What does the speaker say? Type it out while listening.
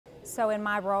So in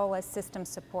my role as system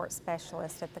support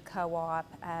specialist at the co-op,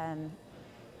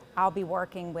 I'll be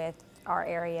working with our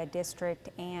area district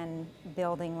and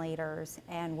building leaders,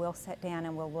 and we'll sit down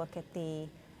and we'll look at the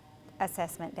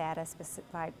assessment data,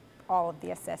 like all of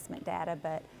the assessment data,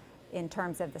 but in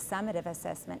terms of the summative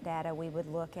assessment data, we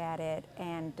would look at it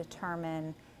and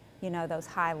determine, those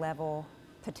high-level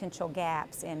potential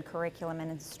gaps in curriculum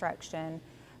and instruction,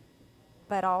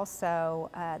 but also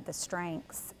the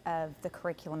strengths of the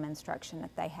curriculum instruction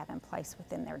that they have in place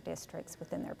within their districts,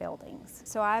 within their buildings.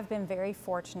 So I've been very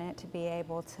fortunate to be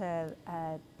able to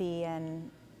be in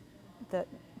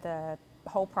the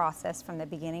whole process from the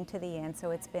beginning to the end.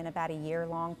 So it's been about a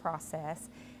year-long process,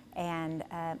 and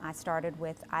I started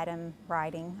with item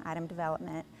writing, item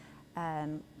development.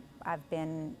 I've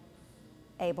been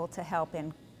able to help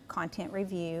in content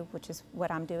review, which is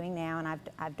what I'm doing now, and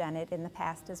I've done it in the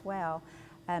past as well,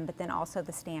 but then also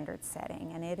the standard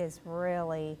setting, and it has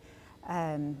really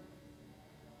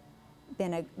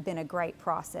been a great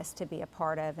process to be a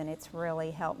part of, and it's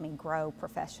really helped me grow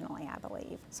professionally, I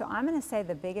believe. So I'm going to say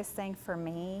the biggest thing for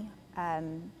me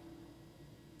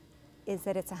is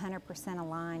that it's 100%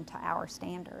 aligned to our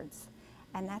standards,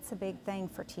 and that's a big thing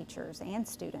for teachers and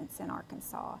students in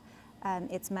Arkansas.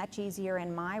 It's much easier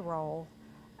in my role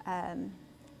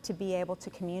to be able to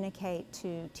communicate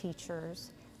to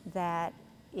teachers that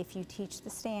if you teach the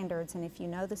standards and if you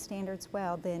know the standards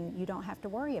well, then you don't have to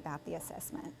worry about the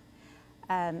assessment.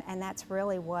 And that's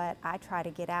really what I try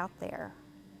to get out there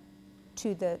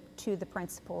to the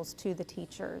principals, to the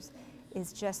teachers,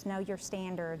 is just know your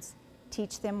standards,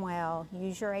 teach them well,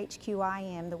 use your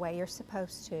HQIM the way you're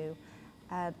supposed to,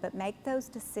 but make those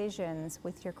decisions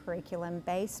with your curriculum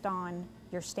based on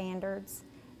your standards,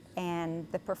 and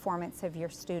the performance of your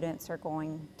students is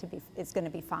going to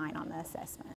be fine on the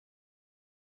assessment.